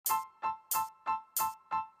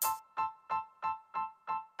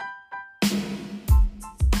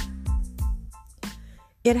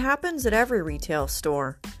It happens at every retail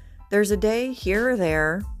store. There's a day here or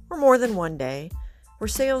there, or more than one day, where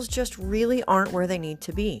sales just really aren't where they need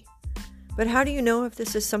to be. But how do you know if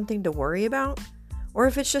this is something to worry about, or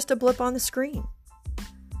if it's just a blip on the screen?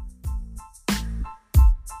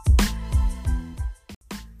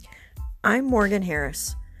 I'm Morgan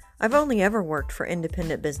Harris. I've only ever worked for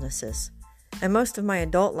independent businesses, and most of my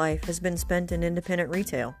adult life has been spent in independent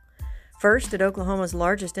retail. First at Oklahoma's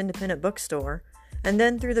largest independent bookstore, and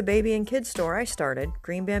then through the baby and kids store I started,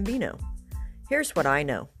 Green Bambino. Here's what I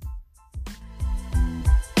know.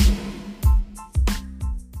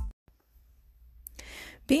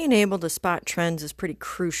 Being able to spot trends is pretty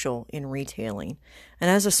crucial in retailing.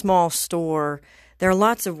 And as a small store, there are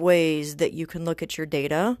lots of ways that you can look at your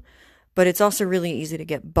data, but it's also really easy to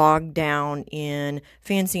get bogged down in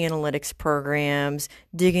fancy analytics programs,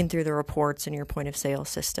 digging through the reports in your point of sale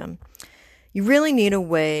system. You really need a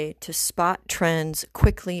way to spot trends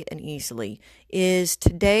quickly and easily. Is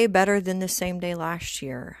today better than the same day last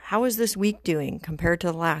year? How is this week doing compared to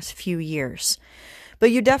the last few years?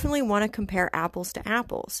 But you definitely want to compare apples to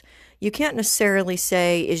apples. You can't necessarily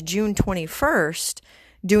say, is June 21st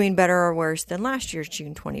doing better or worse than last year's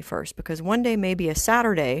June 21st? Because one day may be a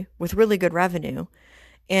Saturday with really good revenue,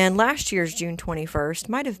 and last year's June 21st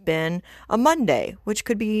might have been a Monday, which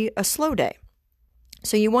could be a slow day.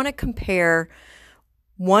 So you want to compare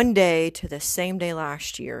one day to the same day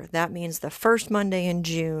last year. That means the first Monday in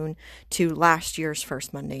June to last year's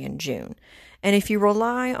first Monday in June. And if you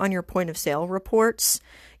rely on your point of sale reports,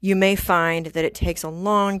 you may find that it takes a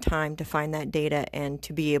long time to find that data and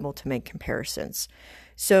to be able to make comparisons.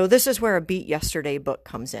 So this is where a Beat Yesterday book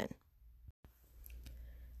comes in.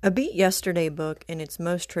 A Beat Yesterday book in its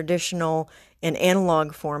most traditional and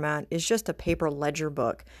analog format is just a paper ledger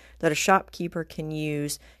book that a shopkeeper can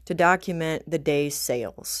use to document the day's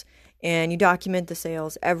sales. And you document the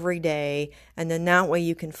sales every day, and then that way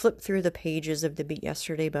you can flip through the pages of the Beat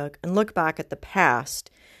Yesterday book and look back at the past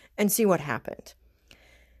and see what happened.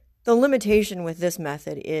 The limitation with this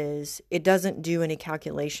method is it doesn't do any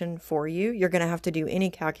calculation for you. You're going to have to do any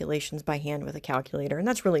calculations by hand with a calculator, and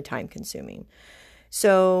that's really time consuming.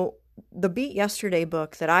 So the Beat Yesterday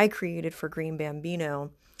book that I created for Green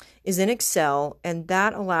Bambino is in Excel, and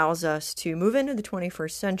that allows us to move into the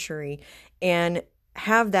 21st century and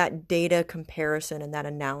have that data comparison and that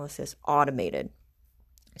analysis automated.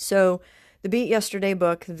 So the Beat Yesterday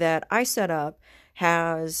book that I set up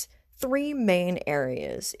has three main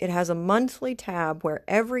areas. It has a monthly tab where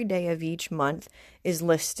every day of each month is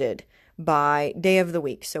listed by day of the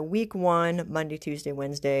week. So week 1, Monday, Tuesday,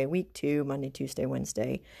 Wednesday, week 2, Monday, Tuesday,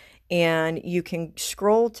 Wednesday. And you can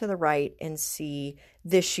scroll to the right and see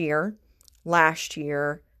this year, last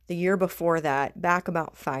year, the year before that, back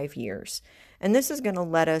about 5 years. And this is going to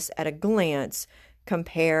let us at a glance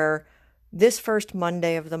compare this first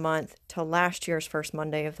Monday of the month to last year's first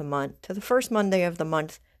Monday of the month to the first Monday of the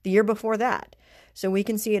month the year before that. So we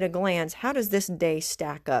can see at a glance, how does this day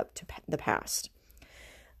stack up to the past?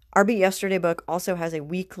 Our Beat Yesterday book also has a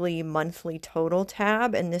weekly, monthly total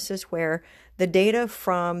tab, and this is where the data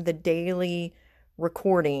from the daily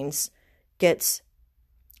recordings gets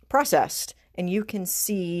processed, and you can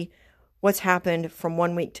see what's happened from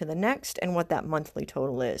one week to the next and what that monthly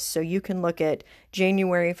total is. So you can look at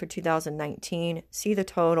January for 2019, see the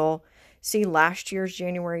total, see last year's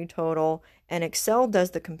January total, and Excel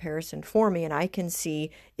does the comparison for me, and I can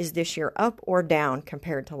see, is this year up or down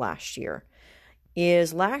compared to last year?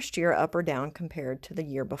 Is last year up or down compared to the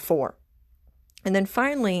year before? And then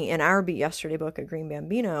finally, in our Beat Yesterday book at Green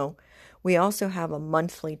Bambino, we also have a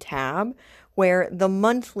monthly tab where the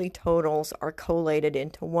monthly totals are collated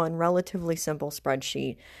into one relatively simple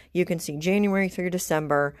spreadsheet. You can see January through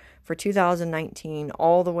December for 2019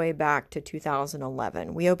 all the way back to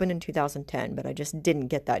 2011. We opened in 2010, but I just didn't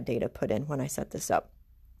get that data put in when I set this up.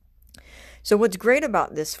 So what's great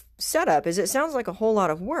about this setup is it sounds like a whole lot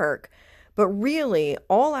of work, but really,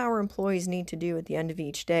 all our employees need to do at the end of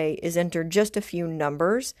each day is enter just a few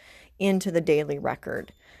numbers into the daily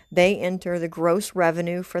record. They enter the gross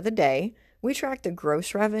revenue for the day. We track the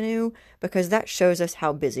gross revenue because that shows us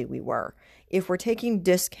how busy we were. If we're taking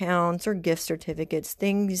discounts or gift certificates,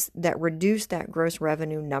 things that reduce that gross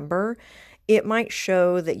revenue number, it might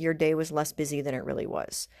show that your day was less busy than it really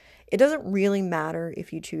was. It doesn't really matter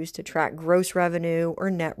if you choose to track gross revenue or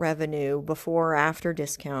net revenue before or after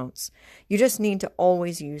discounts. You just need to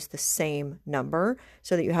always use the same number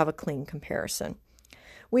so that you have a clean comparison.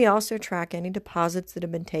 We also track any deposits that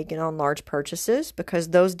have been taken on large purchases because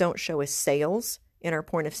those don't show as sales in our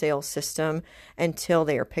point of sale system until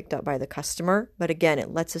they are picked up by the customer. But again,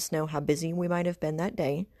 it lets us know how busy we might have been that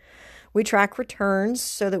day. We track returns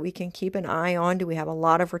so that we can keep an eye on, do we have a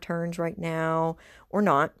lot of returns right now or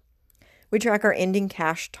not? We track our ending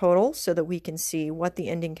cash total so that we can see what the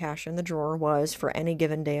ending cash in the drawer was for any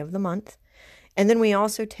given day of the month. And then we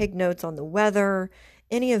also take notes on the weather,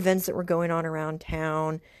 any events that were going on around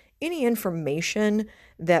town, any information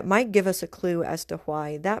that might give us a clue as to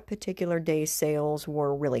why that particular day's sales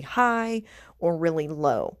were really high or really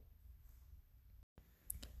low.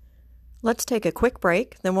 Let's take a quick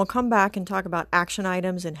break, then we'll come back and talk about action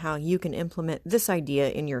items and how you can implement this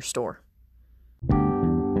idea in your store.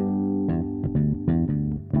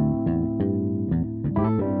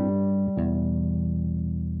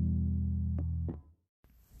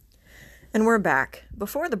 And we're back.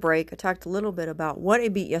 Before the break, I talked a little bit about what a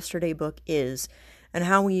Beat Yesterday book is and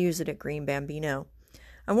how we use it at Green Bambino.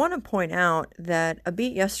 I want to point out that a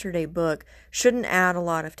Beat Yesterday book shouldn't add a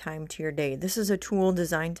lot of time to your day. This is a tool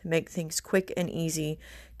designed to make things quick and easy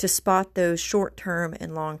to spot those short-term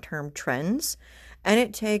and long-term trends. And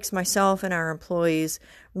it takes myself and our employees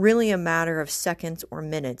really a matter of seconds or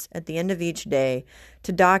minutes at the end of each day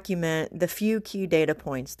to document the few key data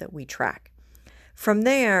points that we track. From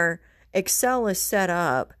there, Excel is set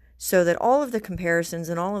up so that all of the comparisons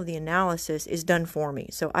and all of the analysis is done for me.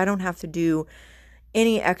 So I don't have to do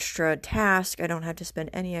any extra task. I don't have to spend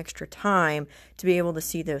any extra time to be able to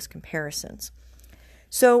see those comparisons.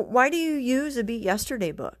 So why do you use a Beat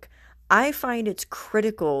Yesterday book? I find it's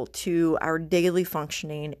critical to our daily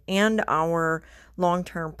functioning and our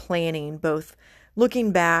long-term planning, both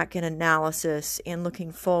looking back and analysis and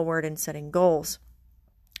looking forward and setting goals.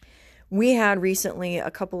 We had recently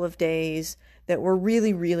a couple of days that were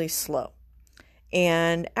really, really slow.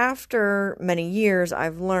 And after many years,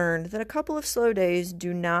 I've learned that a couple of slow days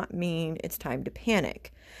do not mean it's time to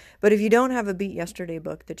panic. But if you don't have a Beat Yesterday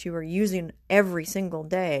book that you are using every single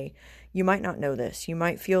day, you might not know this. You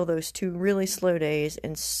might feel those 2 really slow days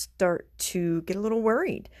and start to get a little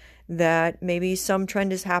worried that maybe some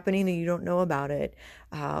trend is happening and you don't know about it.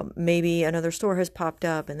 Maybe another store has popped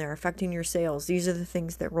up and they're affecting your sales. These are the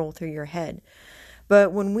things that roll through your head.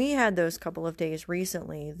 But when we had those couple of days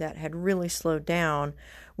recently that had really slowed down,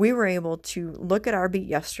 we were able to look at our Beat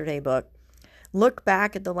Yesterday book, look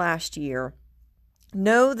back at the last year,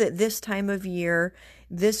 know that this time of year,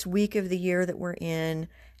 this week of the year that we're in,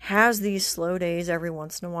 has these slow days every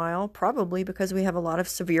once in a while, probably because we have a lot of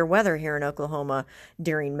severe weather here in Oklahoma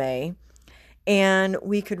during May. And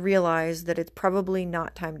we could realize that it's probably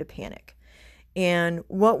not time to panic. And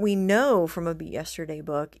what we know from a Beat Yesterday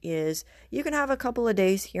book is you can have a couple of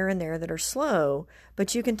days here and there that are slow,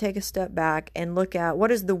 but you can take a step back and look at what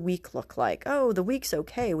does the week look like? Oh, the week's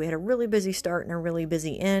okay. We had a really busy start and a really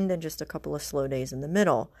busy end and just a couple of slow days in the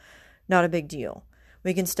middle. Not a big deal.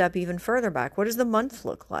 We can step even further back. What does the month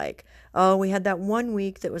look like? Oh, we had that one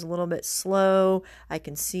week that was a little bit slow. I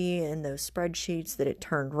can see in those spreadsheets that it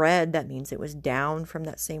turned red. That means it was down from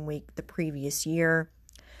that same week the previous year.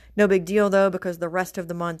 No big deal though, because the rest of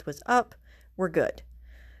the month was up. We're good.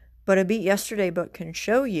 But a Beat Yesterday book can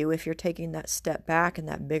show you, if you're taking that step back and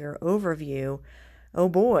that bigger overview, oh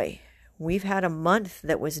boy, we've had a month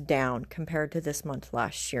that was down compared to this month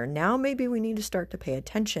last year. Now maybe we need to start to pay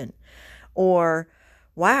attention. Or,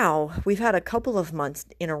 wow, we've had a couple of months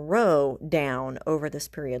in a row down over this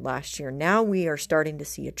period last year. Now we are starting to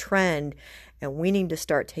see a trend and we need to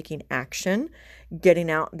start taking action,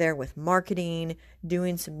 getting out there with marketing,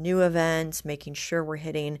 doing some new events, making sure we're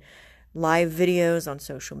hitting live videos on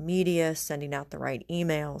social media, sending out the right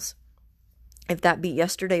emails. If that Beat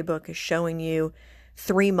Yesterday book is showing you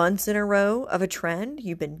 3 months in a row of a trend,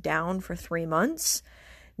 you've been down for 3 months,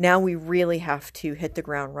 now we really have to hit the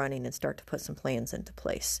ground running and start to put some plans into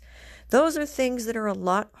place. Those are things that are a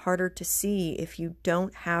lot harder to see if you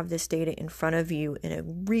don't have this data in front of you in a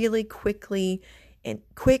really quick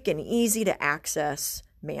and easy to access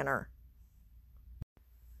manner.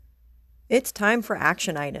 It's time for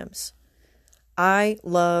action items. I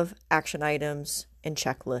love action items and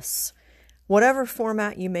checklists. Whatever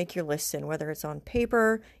format you make your lists in, whether it's on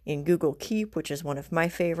paper, in Google Keep, which is one of my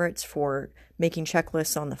favorites for making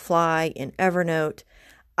checklists on the fly, in Evernote,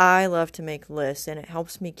 I love to make lists and it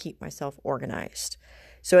helps me keep myself organized.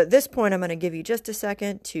 So at this point, I'm going to give you just a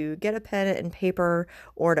second to get a pen and paper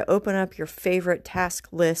or to open up your favorite task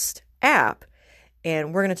list app,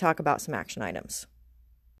 and we're going to talk about some action items.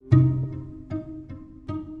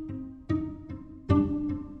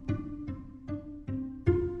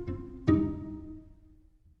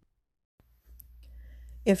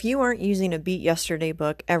 If you aren't using a Beat Yesterday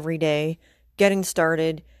book every day, getting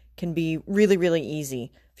started can be really, really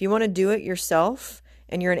easy. If you want to do it yourself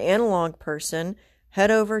and you're an analog person,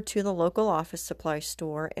 head over to the local office supply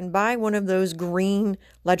store and buy one of those green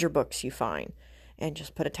ledger books you find. And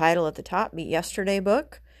just put a title at the top, Beat Yesterday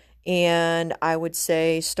Book. And I would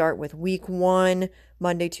say start with week 1,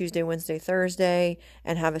 Monday, Tuesday, Wednesday, Thursday,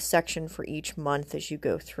 and have a section for each month as you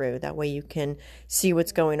go through. That way you can see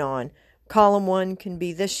what's going on. Column 1 can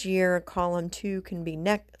be this year, column 2 can be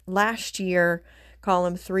last year,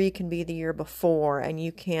 column 3 can be the year before, and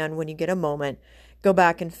you can, when you get a moment, go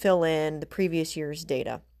back and fill in the previous year's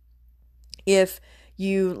data. If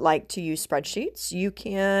you like to use spreadsheets, you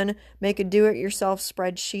can make a do-it-yourself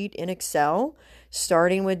spreadsheet in Excel,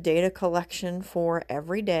 starting with data collection for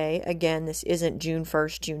every day. Again, this isn't June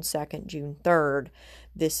 1st, June 2nd, June 3rd.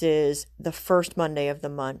 This is the first Monday of the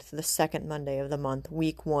month, the second Monday of the month,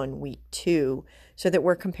 week 1, week 2, so that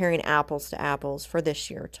we're comparing apples to apples for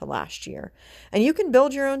this year to last year. And you can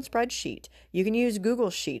build your own spreadsheet. You can use Google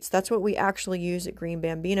Sheets. That's what we actually use at Green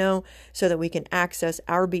Bambino, so that we can access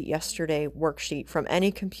our Beat Yesterday worksheet from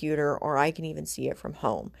any computer, or I can even see it from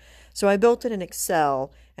home. So I built it in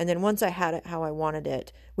Excel, and then once I had it how I wanted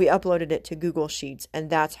it, we uploaded it to Google Sheets, and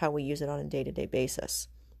that's how we use it on a day-to-day basis.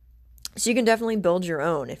 So you can definitely build your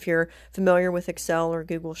own. If you're familiar with Excel or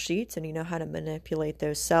Google Sheets and you know how to manipulate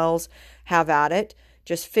those cells, have at it.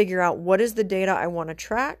 Just figure out what is the data I want to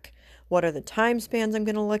track, what are the time spans I'm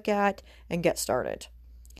going to look at, and get started.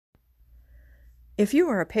 If you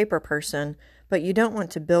are a paper person, but you don't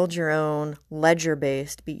want to build your own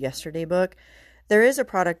ledger-based Beat Yesterday book, there is a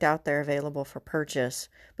product out there available for purchase,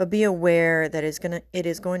 but be aware that it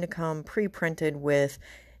is going to come pre-printed with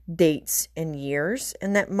dates and years,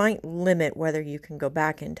 and that might limit whether you can go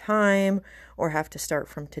back in time or have to start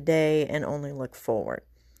from today and only look forward.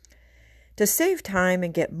 To save time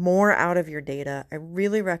and get more out of your data, I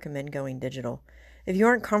really recommend going digital. If you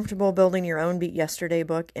aren't comfortable building your own Beat Yesterday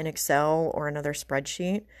book in Excel or another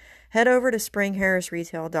spreadsheet, head over to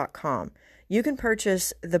springharrisretail.com. You can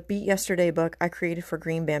purchase the Beat Yesterday book I created for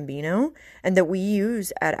Green Bambino and that we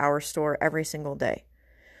use at our store every single day.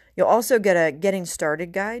 You'll also get a Getting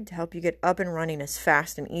Started guide to help you get up and running as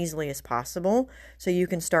fast and easily as possible so you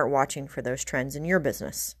can start watching for those trends in your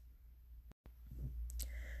business.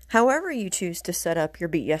 However you choose to set up your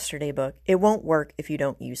Beat Yesterday book, it won't work if you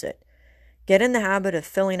don't use it. Get in the habit of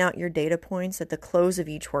filling out your data points at the close of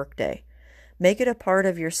each workday. Make it a part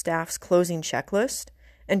of your staff's closing checklist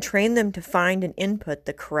and train them to find and input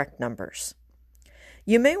the correct numbers.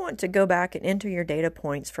 You may want to go back and enter your data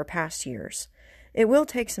points for past years. It will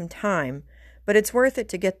take some time, but it's worth it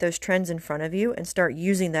to get those trends in front of you and start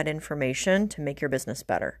using that information to make your business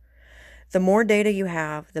better. The more data you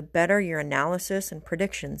have, the better your analysis and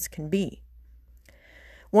predictions can be.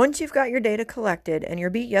 Once you've got your data collected and your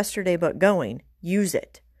Beat Yesterday book going, use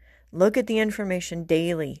it. Look at the information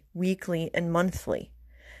daily, weekly, and monthly.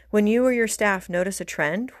 When you or your staff notice a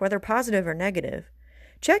trend, whether positive or negative,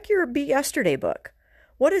 check your Beat Yesterday book.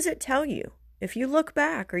 What does it tell you? If you look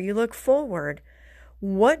back or you look forward,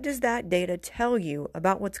 what does that data tell you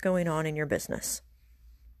about what's going on in your business?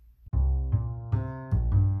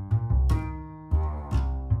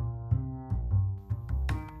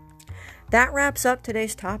 That wraps up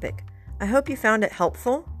today's topic. I hope you found it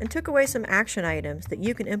helpful and took away some action items that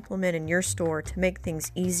you can implement in your store to make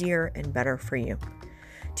things easier and better for you.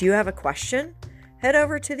 Do you have a question? Head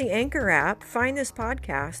over to the Anchor app, find this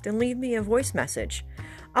podcast, and leave me a voice message.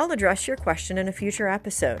 I'll address your question in a future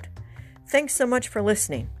episode. Thanks so much for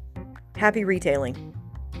listening. Happy retailing.